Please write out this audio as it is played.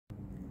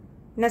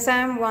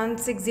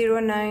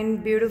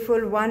Nasayem1&2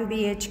 beautiful 1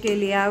 BHK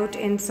layout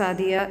in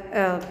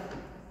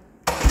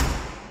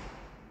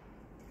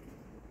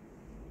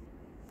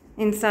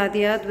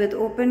Saadiyat with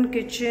open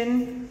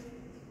kitchen,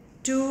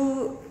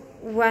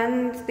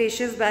 one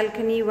spacious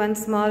balcony, one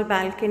small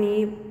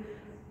balcony,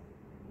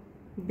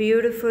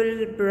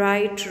 beautiful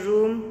bright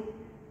room.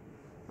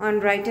 On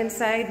right hand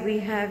side we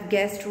have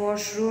guest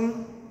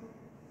washroom.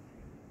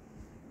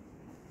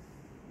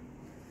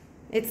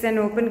 It's an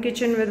open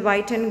kitchen with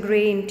white and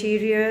grey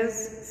interiors,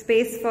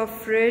 space for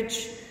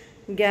fridge,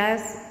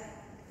 gas,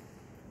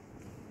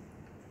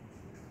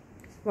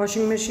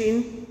 washing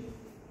machine,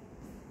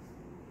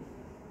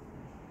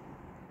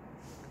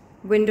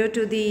 window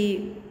to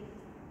the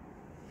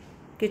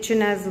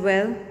kitchen as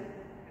well.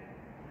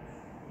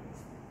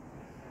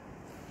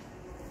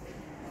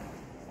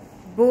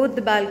 Both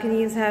the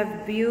balconies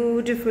have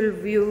beautiful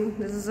view.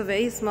 This is a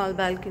very small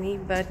balcony,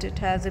 but it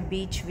has a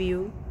beach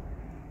view.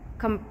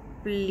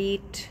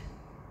 Complete.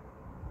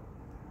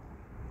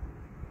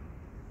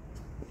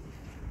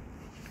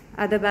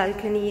 Other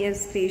balcony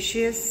is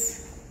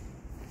spacious.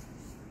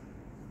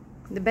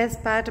 The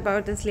best part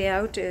about this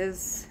layout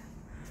is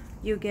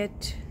you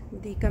get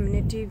the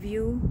community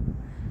view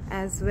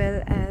as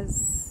well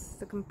as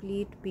the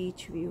complete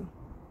beach view.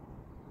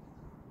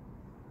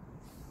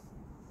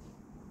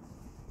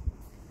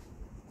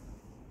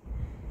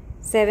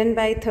 Seven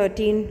by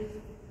 13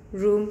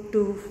 room,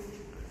 2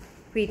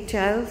 feet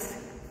tiles.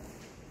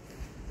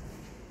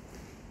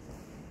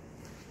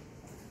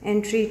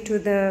 Entry to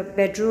the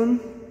bedroom.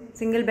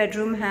 Single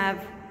bedroom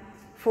have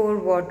 4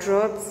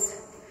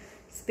 wardrobes.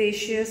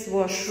 Spacious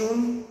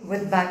washroom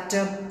with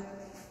bathtub.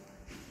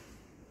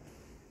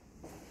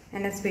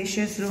 And a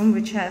spacious room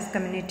which has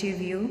community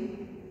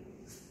view.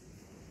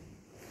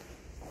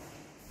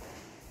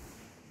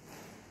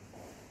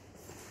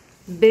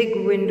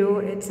 Big window,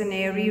 it's an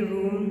airy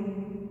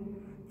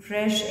room.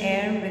 Fresh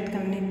air with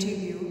community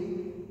view.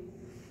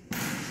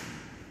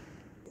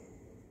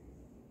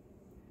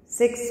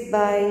 6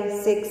 by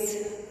 6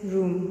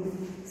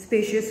 room,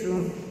 spacious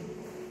room,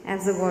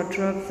 as the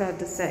wardrobes are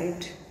the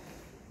side.